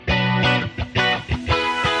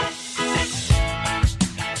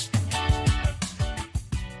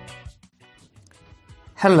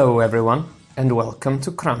Hello everyone, and welcome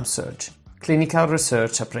to CRAMSurg, Clinical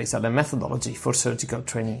Research Appraisal and Methodology for Surgical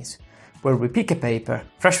Trainees, where we pick a paper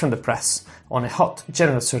fresh from the press on a hot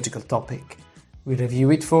general surgical topic. We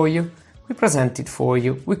review it for you, we present it for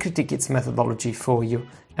you, we critique its methodology for you,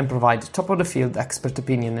 and provide top-of-the-field expert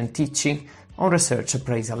opinion and teaching on research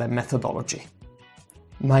appraisal and methodology.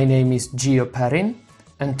 My name is Gio Perrin,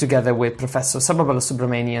 and together with Professor Saba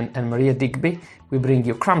Balasubramanian and Maria Digby, we bring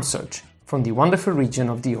you CRAMSurg from the wonderful region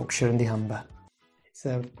of the Yorkshire and the Humber. It's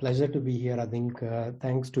a pleasure to be here. I think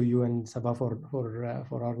thanks to you and Saba for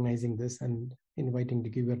organizing this and inviting to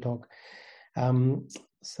give a talk.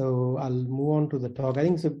 So I'll move on to the talk. I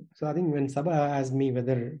think when Saba asked me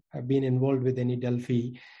whether I've been involved with any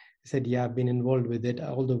Delphi, I said, yeah, I've been involved with it.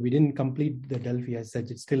 Although we didn't complete the Delphi as such,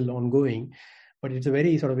 it's still ongoing. But it's a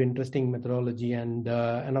very sort of interesting methodology, and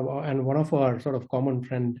one of our sort of common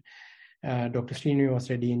friend, Dr.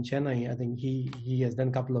 Srinivas Reddy in Chennai, I think he has done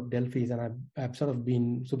a couple of Delphis, and I've sort of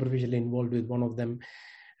been superficially involved with one of them.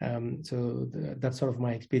 So that's sort of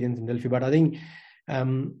my experience in Delphi. But I think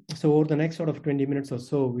so over the next sort of 20 minutes or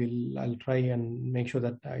so, I'll try and make sure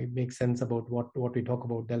that I make sense about what we talk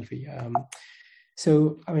about Delphi.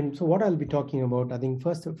 So what I'll be talking about, I think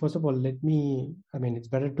first of all, it's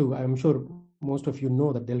better to, I'm sure most of you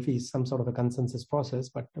know that Delphi is some sort of a consensus process,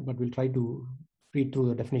 but we'll try to read through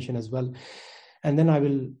the definition as well. And then I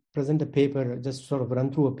will present a paper, just sort of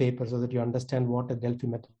run through a paper so that you understand what a Delphi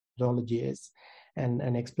methodology is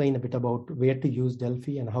and explain a bit about where to use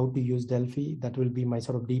Delphi and how to use Delphi. That will be my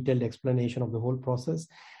sort of detailed explanation of the whole process.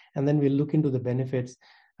 And then we'll look into the benefits,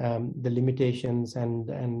 the limitations, and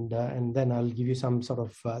then I'll give you some sort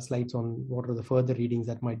of slides on what are the further readings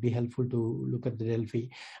that might be helpful to look at the Delphi.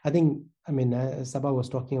 Saba was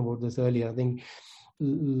talking about this earlier. I think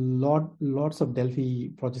lots of Delphi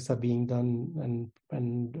projects are being done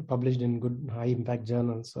and published in good high impact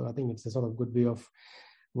journals. So I think it's a sort of good way of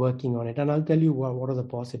working on it. And I'll tell you what are the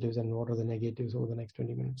positives and what are the negatives over the next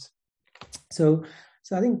 20 minutes. So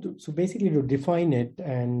I think basically to define it,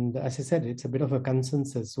 and as I said, it's a bit of a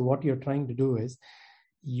consensus. So what you're trying to do is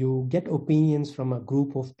you get opinions from a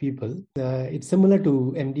group of people. It's similar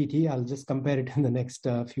to MDT. I'll just compare it in the next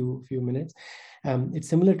few minutes. It's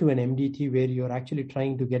similar to an MDT where you're actually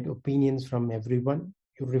trying to get opinions from everyone.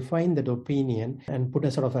 You refine that opinion and put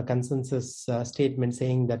a sort of a consensus statement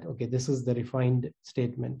saying that, okay, this is the refined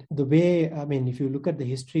statement. The way, if you look at the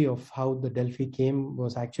history of how the Delphi came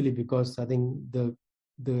was actually because I think the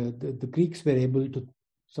Greeks were able to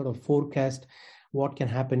sort of forecast what can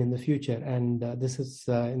happen in the future. And this is,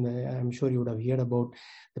 I'm sure you would have heard about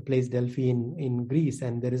the place Delphi in Greece.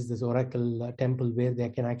 And there is this oracle temple where they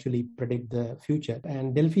can actually predict the future.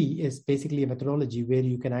 And Delphi is basically a methodology where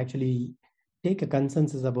you can actually take a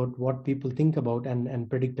consensus about what people think about and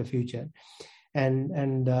predict the future.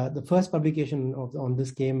 And the first publication on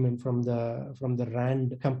this came from the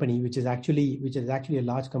RAND company, which is actually a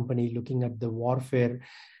large company looking at the warfare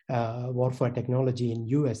technology in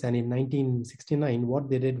US. And in 1969, what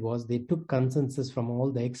they did was they took consensus from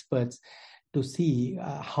all the experts to see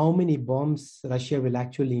how many bombs Russia will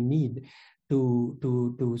actually need to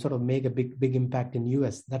sort of make a big impact in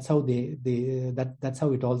US. That's how that's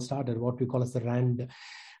how it all started, what we call as the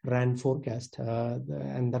RAND forecast,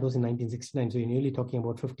 and that was in 1969. So you're nearly talking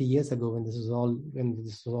about 50 years ago when this was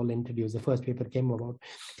all introduced. The first paper came about.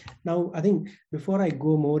 Now, I think before I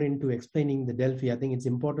go more into explaining the Delphi, I think it's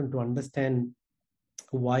important to understand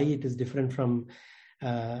why it is different from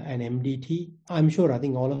an MDT. I'm sure I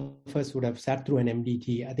think all of us would have sat through an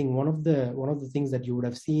MDT. I think one of the things that you would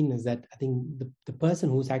have seen is that I think the person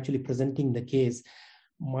who's actually presenting the case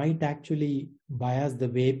might actually bias the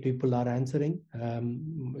way people are answering.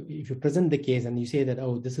 If you present the case and you say that,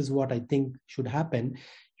 oh, this is what I think should happen,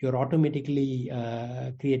 you're automatically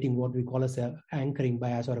creating what we call as an anchoring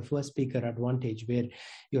bias or a first speaker advantage, where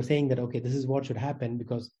you're saying that, okay, this is what should happen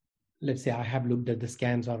because let's say I have looked at the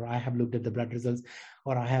scans, or I have looked at the blood results,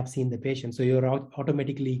 or I have seen the patient. So you're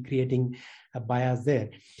automatically creating a bias there.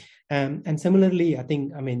 And similarly,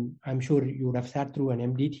 I'm sure you would have sat through an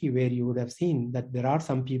MDT where you would have seen that there are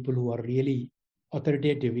some people who are really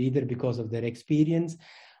authoritative, either because of their experience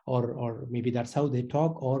or maybe that's how they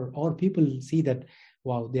talk, or people see that,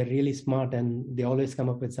 wow, they're really smart and they always come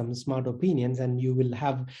up with some smart opinions, and you will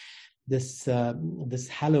have this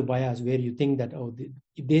halo bias where you think that, oh,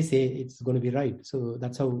 if they say it's going to be right. So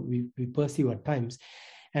that's how we perceive at times.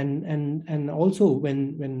 And also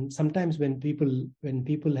when sometimes when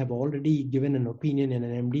people have already given an opinion in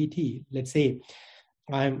an MDT, let's say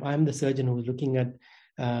I'm the surgeon who's looking at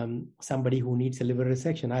somebody who needs a liver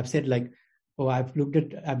resection. I've said like, oh, I've looked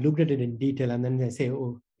at it in detail, and then they say,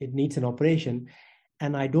 oh, it needs an operation.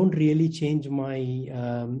 and I don't really change my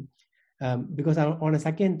because on a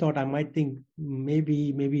second thought, I might think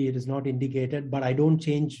maybe it is not indicated, but I don't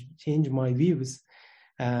change my views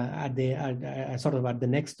at the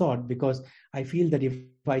next thought, because I feel that if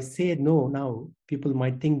I say no now, people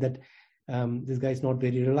might think that this guy is not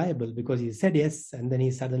very reliable because he said yes and then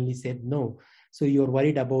he suddenly said no. So you're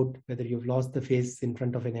worried about whether you've lost the face in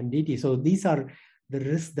front of an MDT. So these are the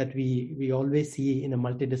risks that we always see in a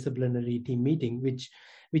multidisciplinary team meeting, which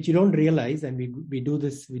you don't realize, and we do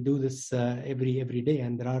this every day,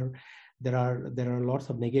 and there are lots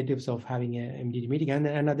of negatives of having a MDT meeting.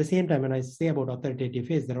 And at the same time, when I say about authoritative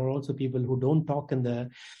face, there are also people who don't talk in the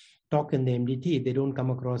MDT. They don't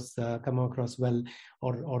come across well,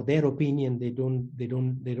 or their opinion they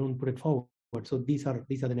don't put it forward. So these are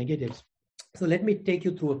the negatives. So let me take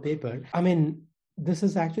you through a paper. I mean, this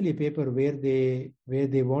is actually a paper where they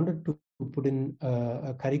wanted to put in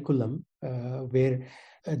a curriculum where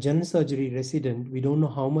a general surgery resident, we don't know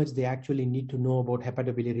how much they actually need to know about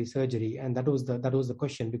hepatobiliary surgery, and that was the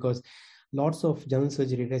question, because lots of general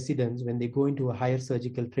surgery residents, when they go into a higher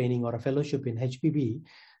surgical training or a fellowship in HPB,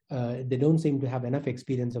 they don't seem to have enough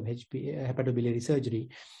experience of hepatobiliary surgery.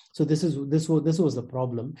 So this was the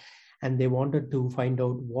problem, and they wanted to find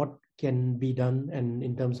out what can be done, and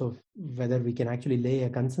in terms of whether we can actually lay a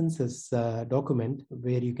consensus document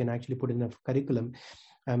where you can actually put in a curriculum.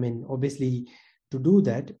 I mean, obviously, to do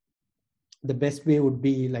that, the best way would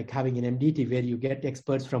be like having an MDT where you get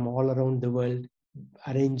experts from all around the world,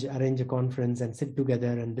 arrange a conference and sit together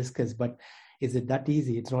and discuss. But is it that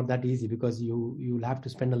easy? It's not that easy, because you'll have to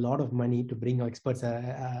spend a lot of money to bring experts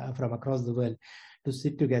from across the world to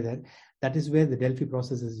sit together. That is where the Delphi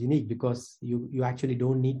process is unique, because you actually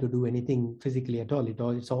don't need to do anything physically at all.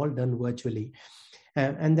 It's all done virtually.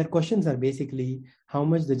 And their questions are basically how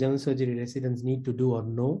much the general surgery residents need to do or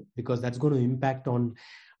know, because that's going to impact on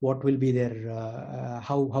what will be their,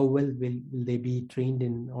 how well will they be trained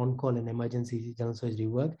in on-call and emergency general surgery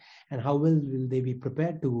work, and how well will they be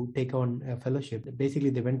prepared to take on a fellowship.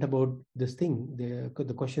 Basically, they went about this thing,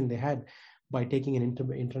 the question they had, by taking an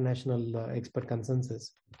international expert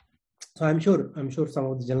consensus. So I'm sure some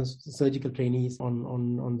of the general surgical trainees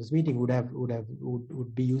on this meeting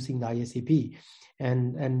would be using the ISCP,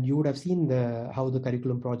 and you would have seen how the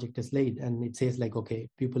curriculum project is laid, and it says like, okay,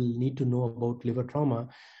 people need to know about liver trauma,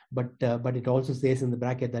 but it also says in the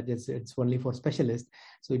bracket that it's only for specialists,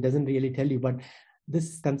 so it doesn't really tell you. But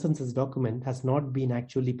this consensus document has not been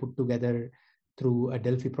actually put together through a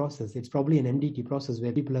Delphi process. It's probably an MDT process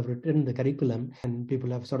where people have written the curriculum and people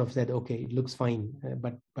have sort of said, okay, it looks fine,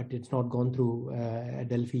 but it's not gone through a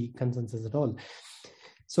Delphi consensus at all.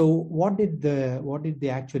 So what did they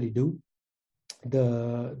actually do?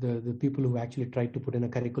 The people who actually tried to put in a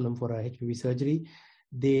curriculum for a HPV surgery,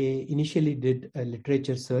 they initially did a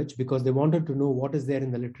literature search, because they wanted to know what is there in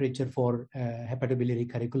the literature for hepatobiliary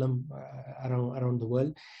curriculum around the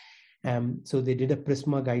world. So they did a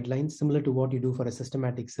PRISMA guidelines, similar to what you do for a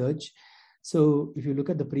systematic search. So if you look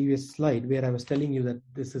at the previous slide where I was telling you that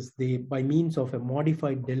this is by means of a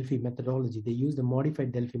modified Delphi methodology, they used a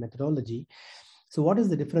modified Delphi methodology. So what is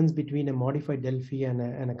the difference between a modified Delphi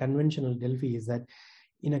and a conventional Delphi is that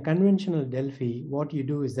in a conventional Delphi, what you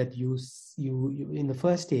do is that you in the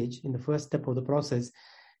first stage, in the first step of the process,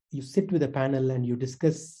 you sit with a panel and you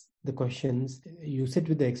discuss the questions, you sit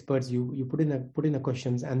with the experts, you put in a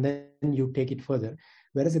questions, and then you take it further.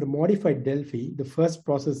 Whereas in a modified Delphi, the first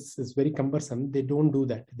process is very cumbersome. They don't do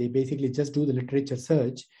that. They basically just do the literature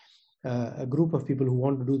search. A group of people who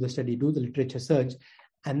want to do the study do the literature search,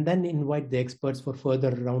 and then invite the experts for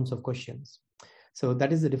further rounds of questions. So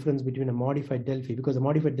that is the difference between a modified Delphi, because a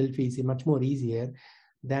modified Delphi is much more easier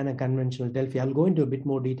than a conventional Delphi. I'll go into a bit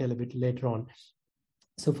more detail a bit later on.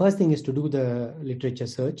 So first thing is to do the literature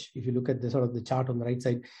search. If you look at the sort of the chart on the right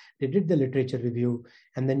side, they did the literature review,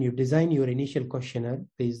 and then you design your initial questionnaire.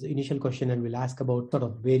 The initial questionnaire will ask about sort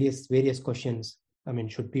of various questions. I mean,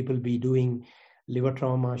 should people be doing liver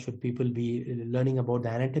trauma? Should people be learning about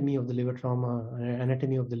the anatomy of the liver trauma,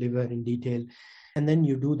 anatomy of the liver in detail? And then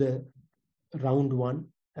you do the round one,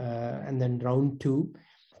 and then round two,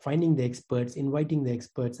 finding the experts, inviting the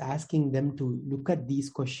experts, asking them to look at these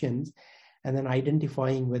questions, and then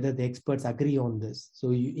identifying whether the experts agree on this.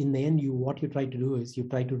 So in the end, what you try to do is you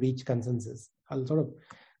try to reach consensus. I'll sort of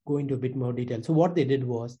go into a bit more detail. So what they did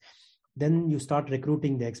was, then you start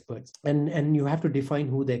recruiting the experts, and you have to define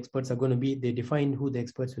who the experts are going to be. They define who the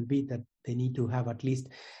experts will be, that they need to have at least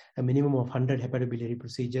a minimum of 100 hepatobiliary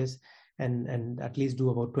procedures, and at least do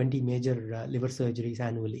about 20 major liver surgeries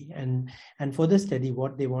annually. And for this study,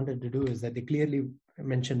 what they wanted to do is that they clearly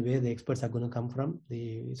mention where the experts are going to come from,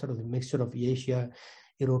 the sort of the mixture of Asia,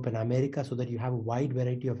 Europe, and America, so that you have a wide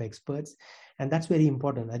variety of experts. And that's very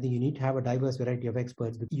important. I think you need to have a diverse variety of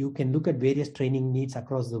experts. You can look at various training needs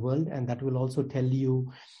across the world, and that will also tell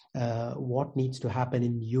you what needs to happen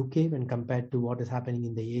in UK when compared to what is happening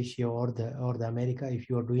in the Asia or the America, if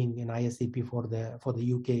you are doing an ISCP for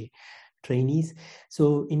the UK trainees.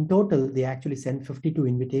 So in total, they actually sent 52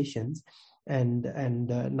 invitations, and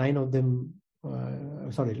 11 of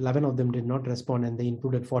them did not respond, and they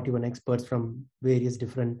included 41 experts from various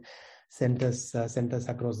different centers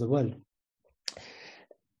across the world.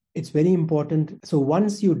 It's very important. So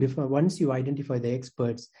once you identify the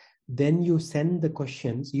experts, then you send the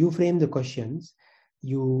questions, you frame the questions,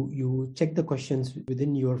 you check the questions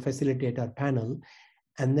within your facilitator panel,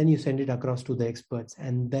 and then you send it across to the experts.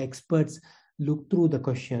 And the experts look through the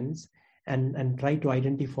questions and try to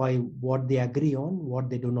identify what they agree on, what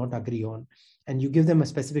they do not agree on. And you give them a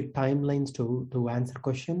specific timelines to answer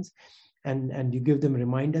questions, and you give them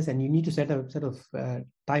reminders, and you need to set a sort of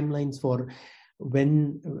timelines for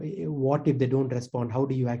what if they don't respond, how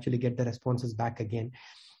do you actually get the responses back again.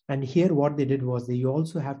 And here what they did was you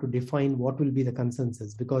also have to define what will be the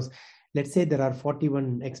consensus, because let's say there are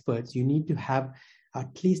 41 experts, you need to have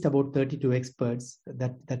at least about 32 experts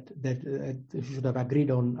that should have agreed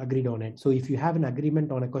on it. So if you have an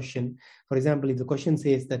agreement on a question, for example, if the question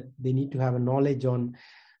says that they need to have a knowledge on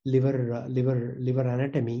liver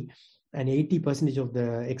anatomy, and 80% of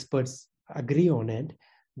the experts agree on it,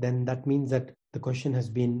 then that means that the question has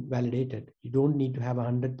been validated. You don't need to have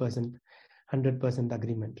 100%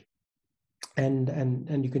 agreement.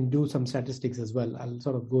 And you can do some statistics as well. I'll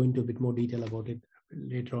sort of go into a bit more detail about it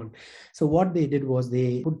later on. So what they did was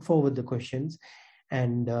they put forward the questions,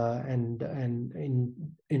 and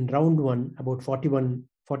in round one, about 41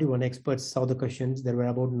 experts saw the questions. There were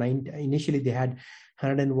about 90. Initially, they had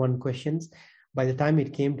 101 questions. By the time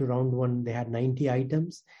it came to round one, they had 90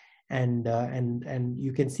 items. And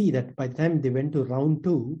you can see that by the time they went to round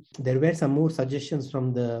two, there were some more suggestions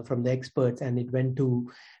from the experts, and it went to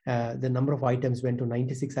the number of items went to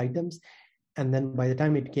 96 items. And then by the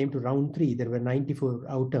time it came to round three, there were 94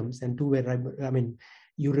 items, and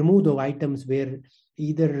you remove the items where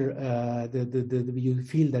either you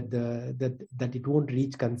feel that it won't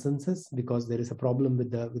reach consensus because there is a problem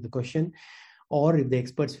with the question, or if the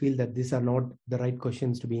experts feel that these are not the right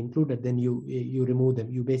questions to be included, then you remove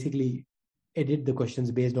them. You basically edit the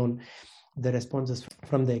questions based on the responses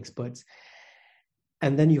from the experts.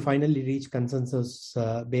 And then you finally reach consensus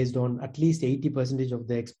based on at least 80% of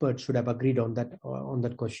the experts should have agreed on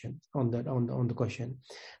the question.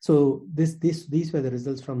 So these were the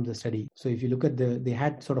results from the study. So if you look at they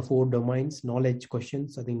had sort of 4 domains: knowledge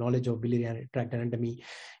questions, I think knowledge of biliary tract anatomy,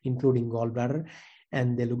 including gallbladder.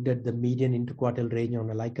 And they looked at the median interquartile range on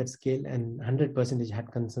a Likert scale, and 100% had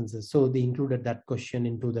consensus. So they included that question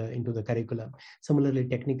into the curriculum. Similarly,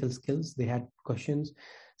 technical skills, they had questions.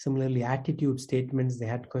 Similarly, attitude statements, they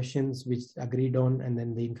had questions which agreed on, and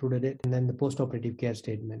then they included it. And then the post-operative care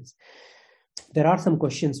statements. There are some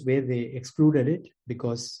questions where they excluded it,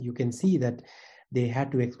 because you can see that they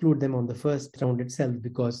had to exclude them on the first round itself,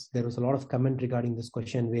 because there was a lot of comment regarding this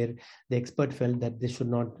question where the expert felt that they should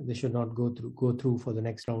not go through for the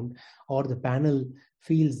next round, or the panel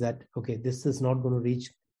feels that, okay, this is not going to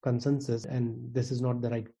reach consensus and this is not the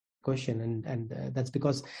right question, and that's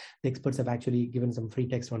because the experts have actually given some free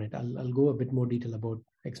text on it. I'll go a bit more detail about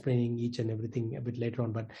explaining each and everything a bit later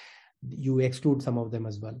on, but you exclude some of them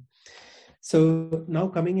as well. So now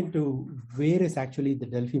coming into where is actually the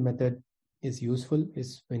Delphi method is useful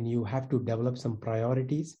is when you have to develop some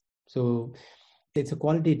priorities. So it's a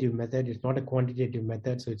qualitative method, it's not a quantitative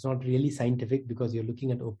method. So it's not really scientific, because you're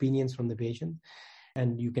looking at opinions from the patient,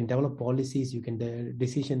 and you can develop policies, you can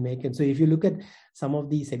decision make. And so if you look at some of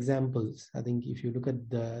these examples, I think if you look at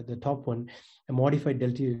the top one, a modified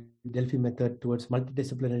Delphi method towards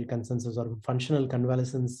multidisciplinary consensus, or functional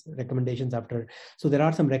convalescence recommendations after. So there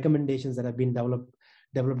are some recommendations that have been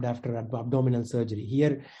developed after abdominal surgery.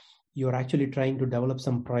 Here, you're actually trying to develop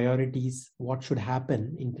some priorities, what should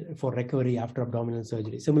happen for recovery after abdominal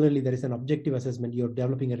surgery. Similarly, there is an objective assessment. You're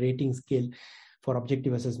developing a rating scale for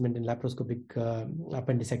objective assessment in laparoscopic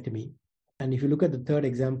appendectomy. And if you look at the third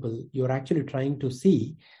example, you're actually trying to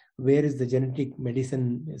see where is the genetic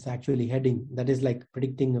medicine is actually heading. That is like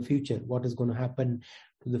predicting a future, what is going to happen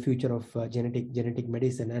to the future of genetic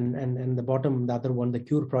medicine. And the bottom, the other one, the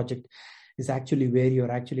cure project, is actually where you're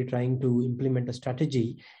actually trying to implement a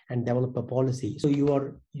strategy and develop a policy. So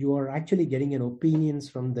you are actually getting an opinions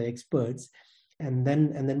from the experts, and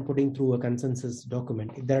then putting through a consensus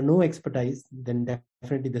document. If there are no expertise, then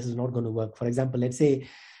definitely this is not going to work. For example, let's say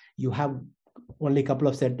you have only a couple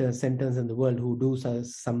of centers in the world who do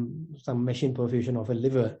some machine perfusion of a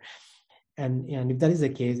liver. And if that is the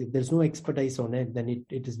case, if there's no expertise on it, then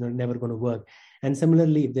it is never going to work. And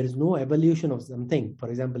similarly, if there is no evolution of something, for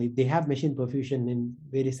example, if they have machine perfusion in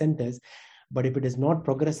various centers, but if it is not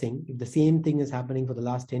progressing, if the same thing is happening for the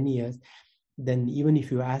last 10 years, then even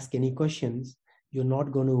if you ask any questions, you're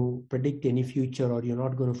not going to predict any future, or you're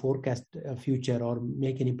not going to forecast a future or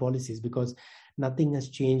make any policies, because nothing has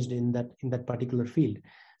changed in that particular field.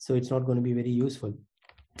 So it's not going to be very useful.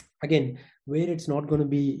 Again, where it's not going to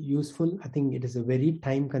be useful, I think it is a very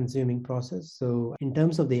time-consuming process. So in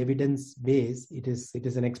terms of the evidence base, it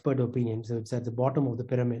is an expert opinion. So it's at the bottom of the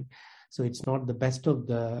pyramid. So it's not the best of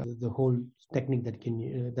the whole technique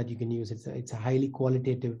that you can use. It's a highly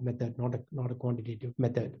qualitative method, not a quantitative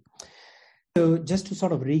method. So just to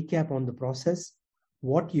sort of recap on the process,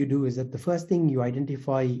 what you do is that the first thing, you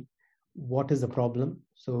identify what is the problem.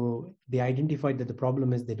 So they identified that the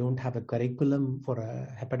problem is they don't have a curriculum for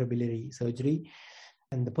a hepatobiliary surgery.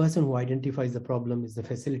 And the person who identifies the problem is the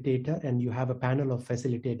facilitator, and you have a panel of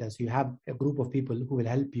facilitators. You have a group of people who will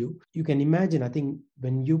help you. You can imagine, I think,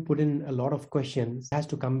 when you put in a lot of questions, it has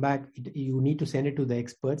to come back. You need to send it to the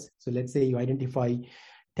experts. So let's say you identify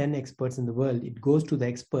 10 experts in the world. It goes to the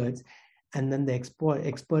experts, and then the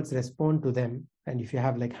experts respond to them. And if you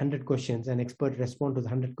have like 100 questions, and experts respond to the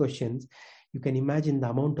 100 questions, you can imagine the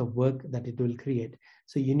amount of work that it will create.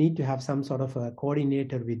 So you need to have some sort of a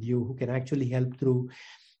coordinator with you who can actually help through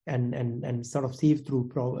and sort of see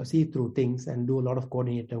through things and do a lot of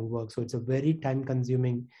coordinator work. So it's a very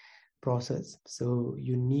time-consuming process. So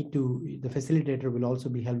the facilitator will also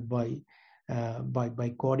be helped by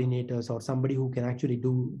coordinators or somebody who can actually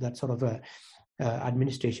do that sort of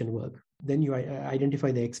administration work. Then you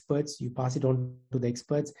identify the experts, you pass it on to the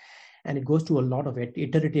experts, and it goes to a lot of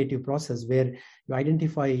iterative process where you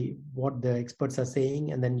identify what the experts are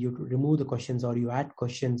saying, and then you remove the questions, or you add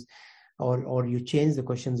questions, or you change the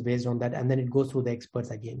questions based on that, and then it goes through the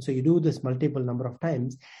experts again. So you do this multiple number of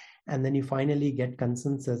times, and then you finally get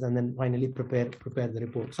consensus, and then finally prepare the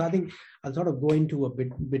report. So I think I'll sort of go into a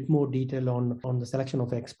bit more detail on the selection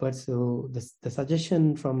of experts. So the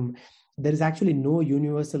suggestion from, there is actually no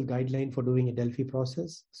universal guideline for doing a Delphi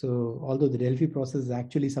process. So although the Delphi process is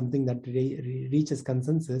actually something that reaches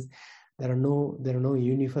consensus, there are no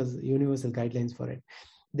universal guidelines for it.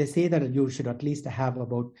 They say that you should at least have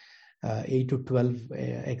about 8 to 12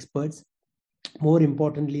 experts. More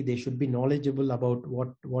importantly, they should be knowledgeable about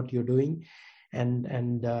what you're doing,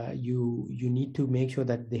 and you need to make sure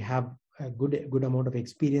that they have a good amount of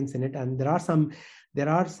experience in it. And there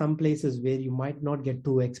are some places where you might not get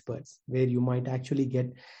 2 experts, where you might actually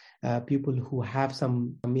get people who have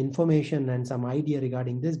some information and some idea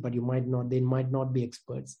regarding this, but they might not be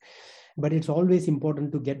experts. But it's always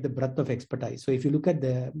important to get the breadth of expertise. So if you look at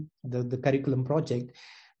the curriculum project,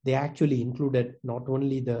 they actually included not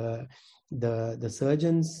only the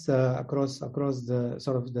surgeons across the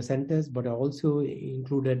sort of the centers, but also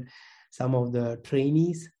included some of the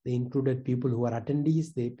trainees. They included people who are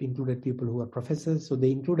attendees. They included people who are professors. So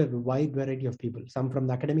they included a wide variety of people, some from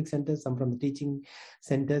the academic centers, some from the teaching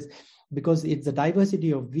centers, because it's the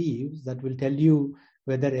diversity of views that will tell you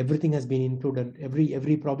whether everything has been included,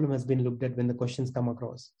 every problem has been looked at when the questions come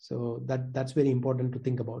across. So that's very important to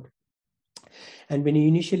think about. And when you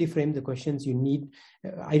initially frame the questions, you need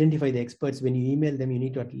identify the experts. When you email them, you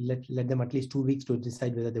need to let them at least 2 weeks to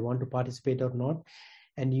decide whether they want to participate or not.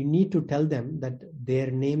 And you need to tell them that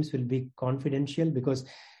their names will be confidential, because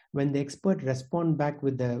when the expert respond back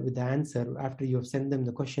with the answer after you have sent them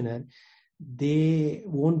the questionnaire, they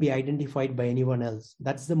won't be identified by anyone else.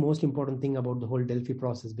 That's the most important thing about the whole Delphi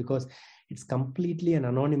process, because it's completely an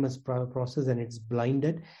anonymous process and it's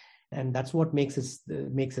blinded. And that's what makes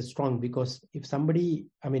it strong, because if somebody,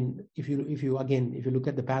 I mean, if you look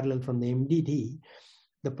at the parallel from the MDT,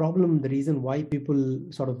 the reason why people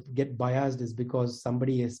sort of get biased is because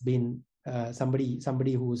somebody has been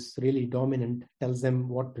somebody who's really dominant tells them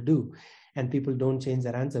what to do, and people don't change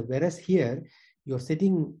their answer. Whereas here,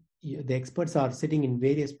 the experts are sitting in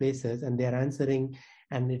various places and they're answering,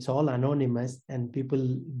 and it's all anonymous, and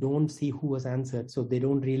people don't see who has answered, so they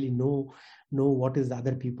don't really know what is the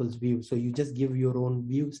other people's view. So you just give your own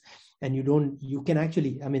views, and you can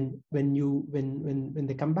actually, I mean, when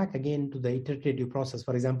they come back again to the iterative process,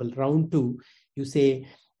 for example, round 2, you say,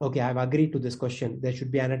 okay, I've agreed to this question, there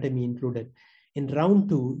should be anatomy included. in round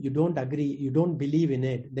 2, you don't agree, you don't believe in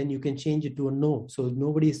it, then you can change it to a no. So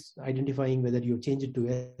nobody's identifying whether you change it to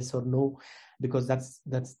yes or no, because that's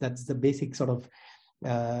the basic sort of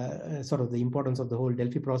the importance of the whole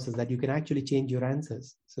Delphi process, that you can actually change your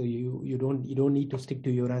answers. So you don't need to stick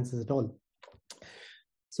to your answers at all.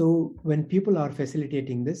 So when people are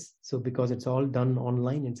facilitating this, so because it's all done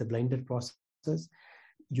online, it's a blinded process,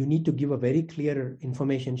 you need to give a very clear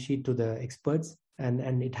information sheet to the experts,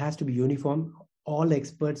 and it has to be uniform. All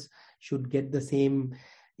experts should get the same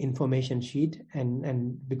information sheet,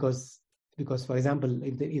 and because for example,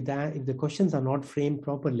 if the questions are not framed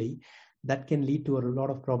properly, that can lead to a lot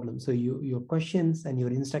of problems. So your questions and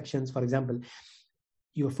your instructions, for example,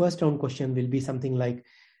 your first round question will be something like,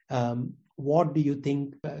 what do you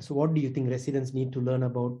think residents need to learn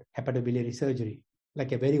about hepatobiliary surgery?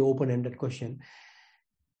 Like a very open-ended question.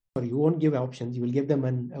 Or you won't give options, you will give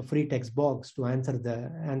them a free text box to answer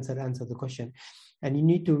the question. And you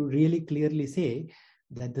need to really clearly say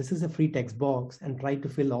that this is a free text box and try to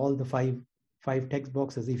fill all the five text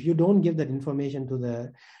boxes. If you don't give that information to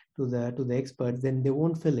the experts, then they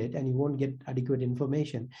won't fill it and you won't get adequate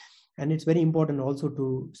information. And it's very important also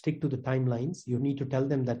to stick to the timelines. You need to tell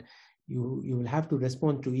them that you will have to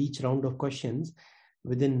respond to each round of questions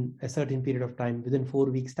within a certain period of time, within 4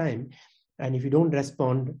 weeks' time. And if you don't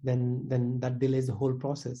respond, then that delays the whole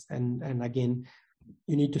process. And again,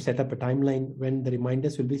 you need to set up a timeline when the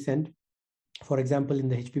reminders will be sent. For example, in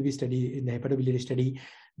the HPV study, in the hepatobiliary study,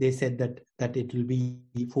 they said that it will be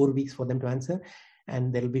 4 weeks for them to answer,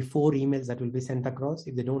 and there will be 4 emails that will be sent across.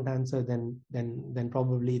 If they don't answer, then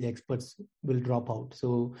probably the experts will drop out.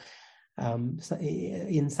 So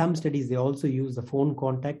in some studies, they also use the phone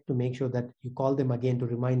contact to make sure that you call them again to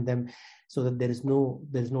remind them, so that there's no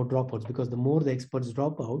dropouts, because the more the experts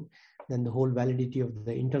drop out, then the whole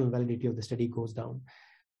internal validity of the study goes down.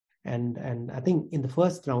 And I think in the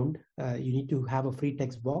first round, you need to have a free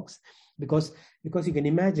text box, because you can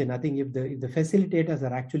imagine, I think if the facilitators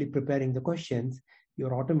are actually preparing the questions,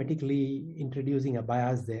 you're automatically introducing a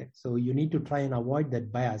bias there. So you need to try and avoid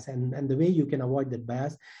that bias. And the way you can avoid that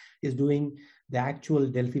bias is doing the actual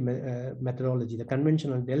Delphi methodology, the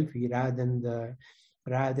conventional Delphi, rather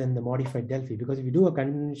than the modified Delphi. Because if you do a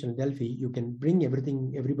conventional Delphi, you can bring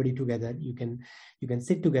everybody together. You can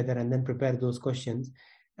sit together and then prepare those questions,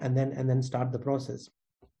 and then start the process.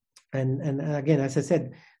 And again, as I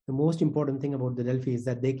said, the most important thing about the Delphi is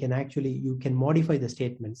that you can modify the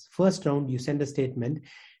statements. First round, you send a statement,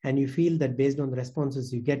 and you feel that based on the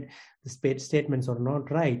responses you get, the statements are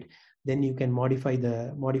not right, then you can modify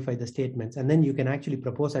the statements, and then you can actually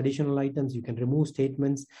propose additional items. You can remove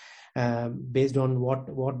statements based on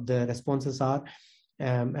what the responses are,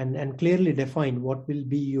 and clearly define what will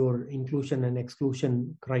be your inclusion and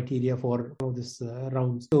exclusion criteria for this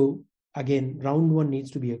round. So again, round 1 needs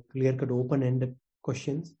to be a clear-cut, open-ended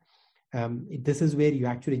questions. This is where you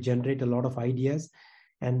actually generate a lot of ideas,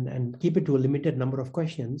 and keep it to a limited number of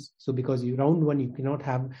questions. So because round 1, you cannot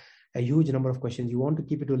have a huge number of questions. You want to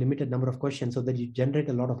keep it to a limited number of questions so that you generate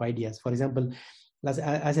a lot of ideas. For example, as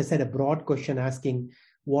I said, a broad question asking,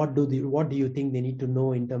 what do you think they need to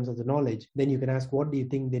know in terms of the knowledge? Then you can ask, what do you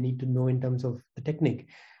think they need to know in terms of the technique?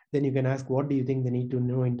 Then you can ask, what do you think they need to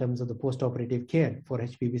know in terms of the post-operative care for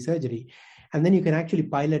HPV surgery? And then you can actually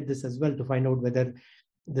pilot this as well to find out whether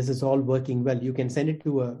this is all working well. You can send it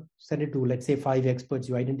to let's say 5 experts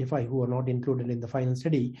you identify who are not included in the final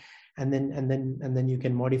study, and then you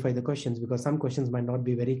can modify the questions, because some questions might not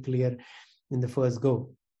be very clear in the first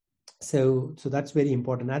go. So that's very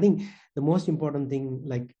important. I think the most important thing,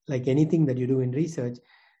 like anything that you do in research,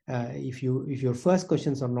 if your first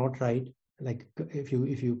questions are not right, like if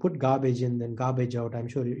you put garbage in, then garbage out. I'm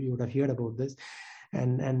sure you would have heard about this.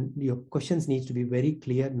 And your questions needs to be very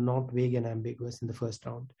clear, not vague and ambiguous in the first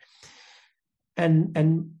round.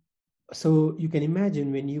 And so you can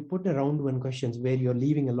imagine, when you put a round 1 questions where you're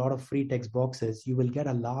leaving a lot of free text boxes, you will get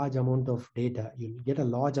a large amount of data. You'll get a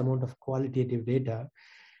large amount of qualitative data,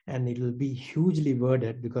 and it will be hugely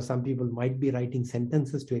worded, because some people might be writing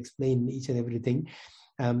sentences to explain each and everything.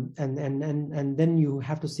 And then you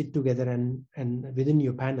have to sit together and within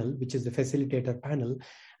your panel, which is the facilitator panel,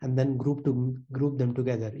 and then group them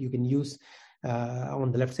together. You can use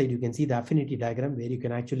on the left side, you can see the affinity diagram where you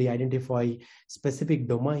can actually identify specific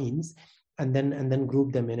domains and then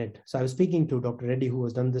group them in it. So I was speaking to Dr. Reddy, who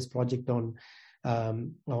has done this project on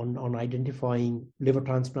identifying liver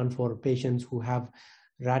transplant for patients who have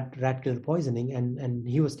rat killer poisoning, and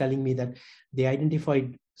he was telling me that they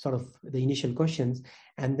identified sort of the initial questions,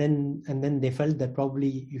 and then they felt that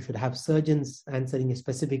probably you should have surgeons answering a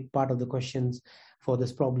specific part of the questions for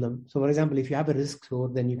this problem. So for example, if you have a risk score,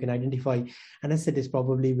 then you can identify anesthetist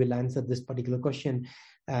probably will answer this particular question.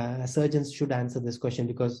 Surgeons should answer this question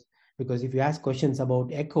because if you ask questions about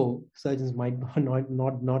echo, surgeons might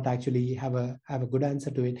not actually have a good answer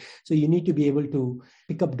to it. So you need to be able to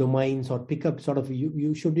pick up domains or pick up sort of,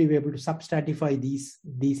 you should be able to substratify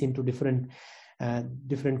these into different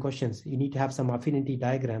questions. You need to have some affinity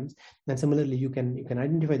diagrams, and similarly you can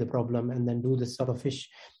identify the problem and then do this sort of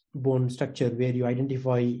fishbone structure where you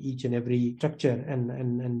identify each and every structure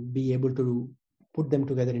and be able to put them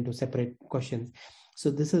together into separate questions. So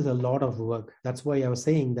this is a lot of work. That's why I was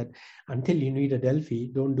saying that until you need a Delphi,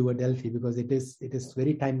 don't do a Delphi, because it is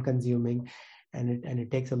very time consuming and it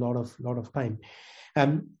takes a lot of time.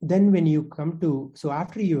 Then when you come to, so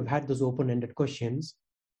after you've had those open-ended questions,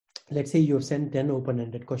 let's say you have sent 10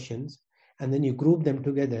 open-ended questions and then you group them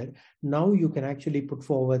together. Now you can actually put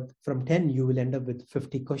forward from 10, you will end up with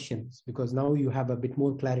 50 questions, because now you have a bit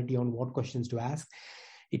more clarity on what questions to ask.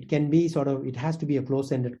 It can be it has to be a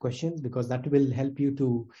close-ended questions, because that will help you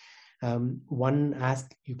to,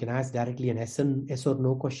 you can ask directly an yes or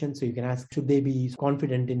no question. So you can ask, should they be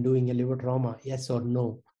confident in doing a liver trauma? Yes or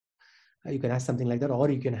no. You can ask something like that, or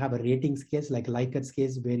you can have a rating scale like a Likert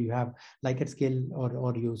scale, where you have Likert scale,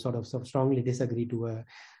 or you sort of strongly disagree to a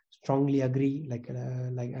strongly agree,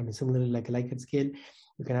 similarly like a Likert scale.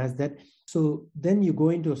 You can ask that. So then you go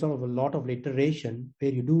into a lot of iteration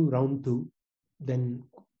where you do round 2, then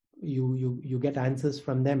you get answers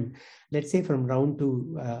from them. Let's say from round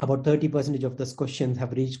 2, about 30% of those questions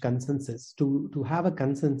have reached consensus. To have a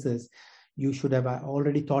consensus, you should have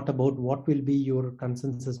already thought about what will be your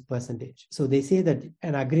consensus percentage. So they say that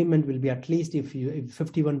an agreement will be at least if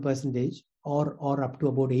 51% or up to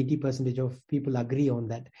about 80% of people agree on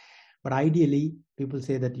that. But ideally, people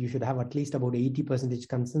say that you should have at least about 80%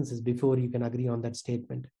 consensus before you can agree on that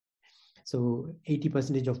statement. So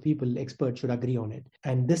 80% of people, experts, should agree on it.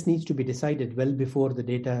 And this needs to be decided well before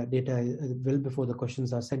well before the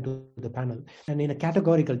questions are sent to the panel. And in a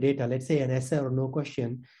categorical data, let's say an yes or no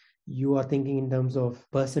question, you are thinking in terms of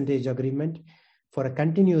percentage agreement. For a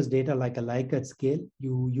continuous data like a Likert scale,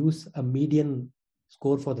 you use a median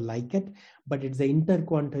score for the Likert, but it's the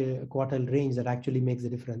interquartile range that actually makes the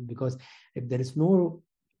difference. Because if there is no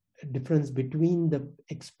difference between the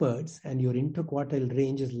experts and your interquartile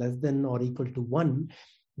range is less than or equal to 1,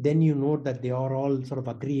 then you note that they are all sort of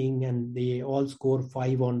agreeing and they all score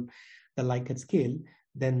 5 on the Likert scale.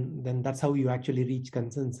 Then that's how you actually reach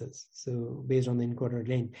consensus. So based on the interquartile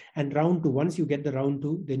range. And round 2, once you get the round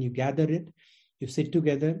 2, then you gather it, you sit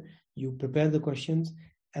together, you prepare the questions,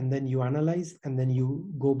 and then you analyze, and then you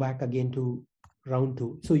go back again to round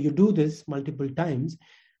 2. So you do this multiple times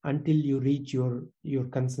until you reach your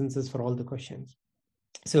consensus for all the questions.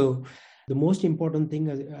 So the most important thing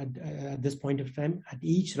at this point of time, at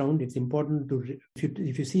each round, it's important to,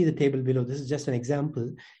 if you see the table below, this is just an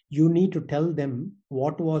example, you need to tell them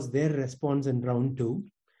what was their response in round 2,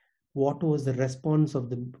 what was the response of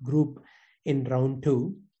the group in round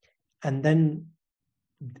 2, and then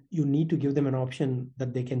you need to give them an option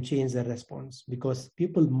that they can change their response, because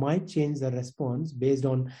people might change their response based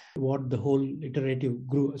on what the whole iterative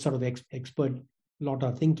group sort of expert lot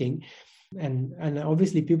are thinking. And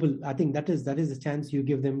obviously people, I think that is the chance you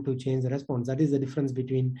give them to change the response. That is the difference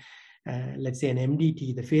between let's say an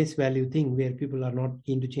MDT, the face value thing, where people are not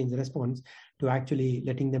keen to change the response, to actually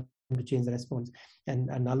letting them to change the response and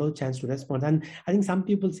allow chance to respond. And I think some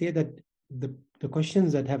people say that the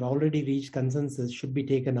questions that have already reached consensus should be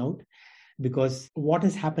taken out, because what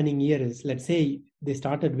is happening here is, let's say they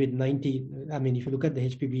started with 90. I mean, if you look at the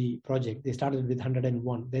HPB project, they started with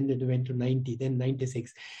 101, then they went to 90, then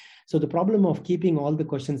 96. So the problem of keeping all the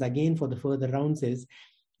questions again for the further rounds is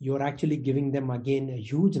you're actually giving them again a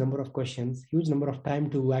huge number of questions, huge number of time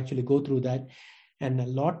to actually go through that, and a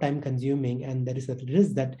lot time consuming. And there is a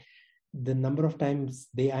risk that the number of times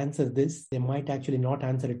they answer this, they might actually not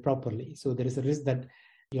answer it properly. So there is a risk that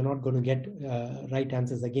you're not going to get right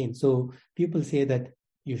answers again. So people say that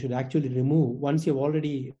you should actually remove, once you've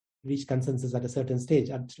already reached consensus at a certain stage,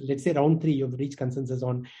 let's say round 3, you've reached consensus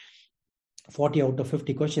on 40 out of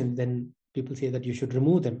 50 questions, then people say that you should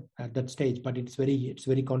remove them at that stage. But it's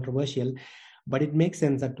very controversial. But it makes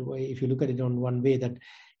sense that if you look at it on one way, that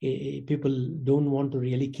people don't want to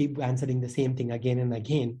really keep answering the same thing again and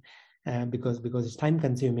again, because it's time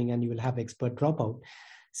consuming and you will have expert dropout.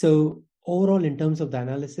 So overall, in terms of the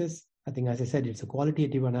analysis, I think, as I said, it's a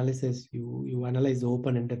qualitative analysis. You analyze the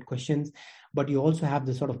open-ended questions, but you also have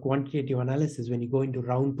the sort of quantitative analysis when you go into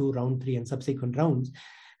round 2, round 3, and subsequent rounds.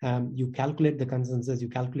 You calculate the consensus, you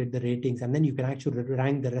calculate the ratings, and then you can actually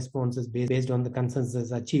rank the responses based on the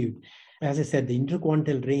consensus achieved. As I said, the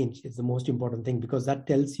interquartile range is the most important thing, because that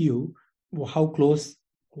tells you how close.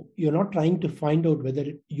 You're not trying to find out whether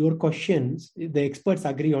your questions, the experts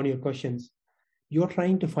agree on your questions. You're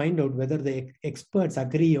trying to find out whether the experts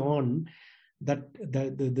agree on that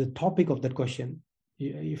the topic of that question.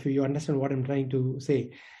 If you understand what I'm trying to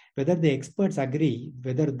say, whether the experts agree,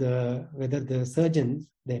 whether the surgeons,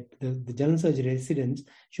 the general surgery residents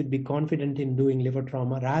should be confident in doing liver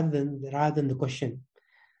trauma rather than the question.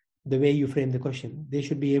 The way you frame the question, they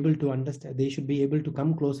should be able to understand, they should be able to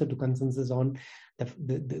come closer to consensus on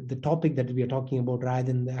the topic that we are talking about rather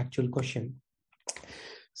than the actual question.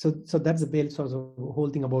 So that's the base sort of whole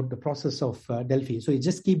thing about the process of Delphi. So you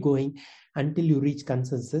just keep going until you reach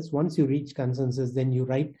consensus. Once you reach consensus, then you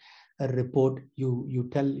write a report, you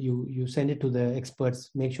send it to the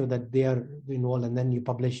experts, make sure that they are involved, and then you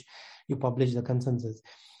publish the consensus.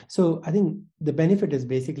 So I think the benefit is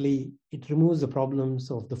basically it removes the problems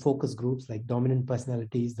of the focus groups like dominant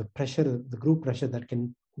personalities, the pressure, the group pressure that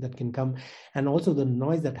can come, and also the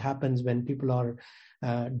noise that happens when people are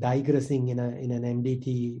digressing in an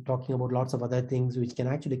MDT, talking about lots of other things, which can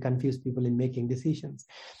actually confuse people in making decisions.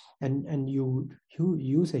 And you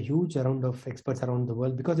use a huge amount of experts around the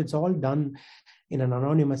world, because it's all done in an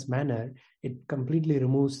anonymous manner. It completely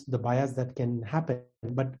removes the bias that can happen.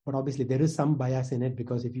 But obviously there is some bias in it,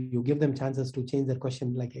 because if you give them chances to change their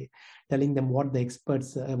question, like telling them what the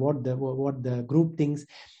experts, what the group thinks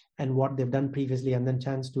and what they've done previously, and then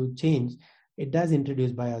chance to change, it does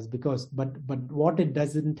introduce bias. But what it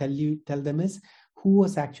doesn't tell them is who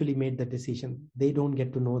has actually made the decision. They don't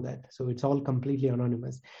get to know that. So it's all completely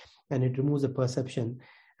anonymous, and it removes the perception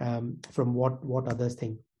from what others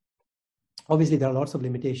think. Obviously, there are lots of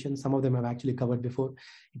limitations. Some of them I've actually covered before.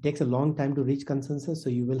 It takes a long time to reach consensus, so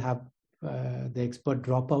you will have the expert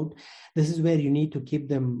drop out. This is where you need to keep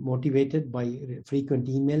them motivated by frequent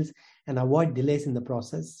emails and avoid delays in the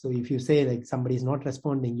process. So if you say like somebody is not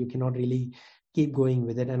responding, you cannot really keep going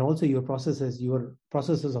with it. And also your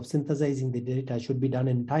processes of synthesizing the data should be done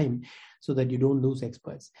in time so that you don't lose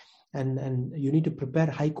experts. And you need to prepare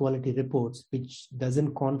high quality reports which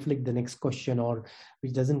doesn't conflict the next question or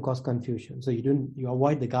which doesn't cause confusion. So you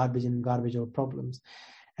avoid the garbage in, garbage out problems.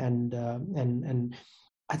 And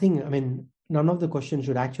I think, none of the questions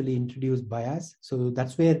should actually introduce bias. So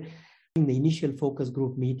that's where having the initial focus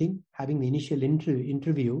group meeting, having the initial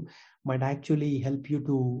interview might actually help you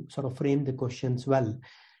to sort of frame the questions well.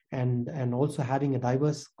 And also having a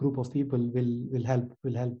diverse group of people will help,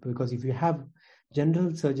 because if you have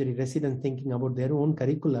general surgery residents thinking about their own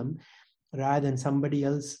curriculum rather than somebody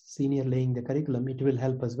else senior laying the curriculum, it will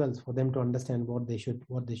help as well for them to understand what they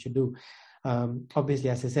should do. Obviously,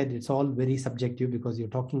 as I said, it's all very subjective because you're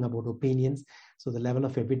talking about opinions, so the level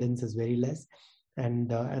of evidence is very less, and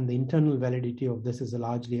the internal validity of this is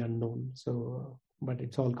largely unknown. So, but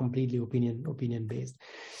it's all completely opinion based.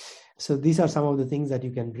 So these are some of the things that you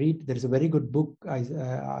can read. There is a very good book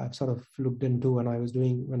I've sort of looked into when I was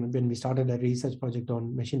doing, when we started a research project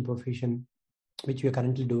on machine perfusion, which we are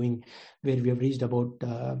currently doing, where we have reached about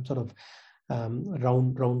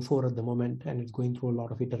round 4 at the moment, and it's going through a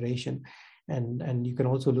lot of iteration. And you can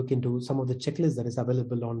also look into some of the checklists that is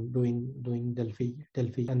available on doing Delphi,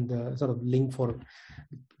 and the sort of link for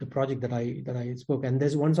the project that I spoke. And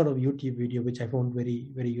there's one sort of YouTube video which I found very,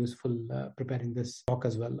 very useful preparing this talk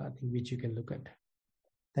as well, I think, which you can look at.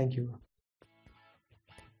 Thank you.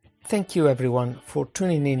 Thank you everyone for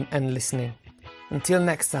tuning in and listening. Until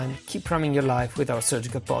next time, keep running your life with our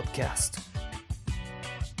surgical podcast.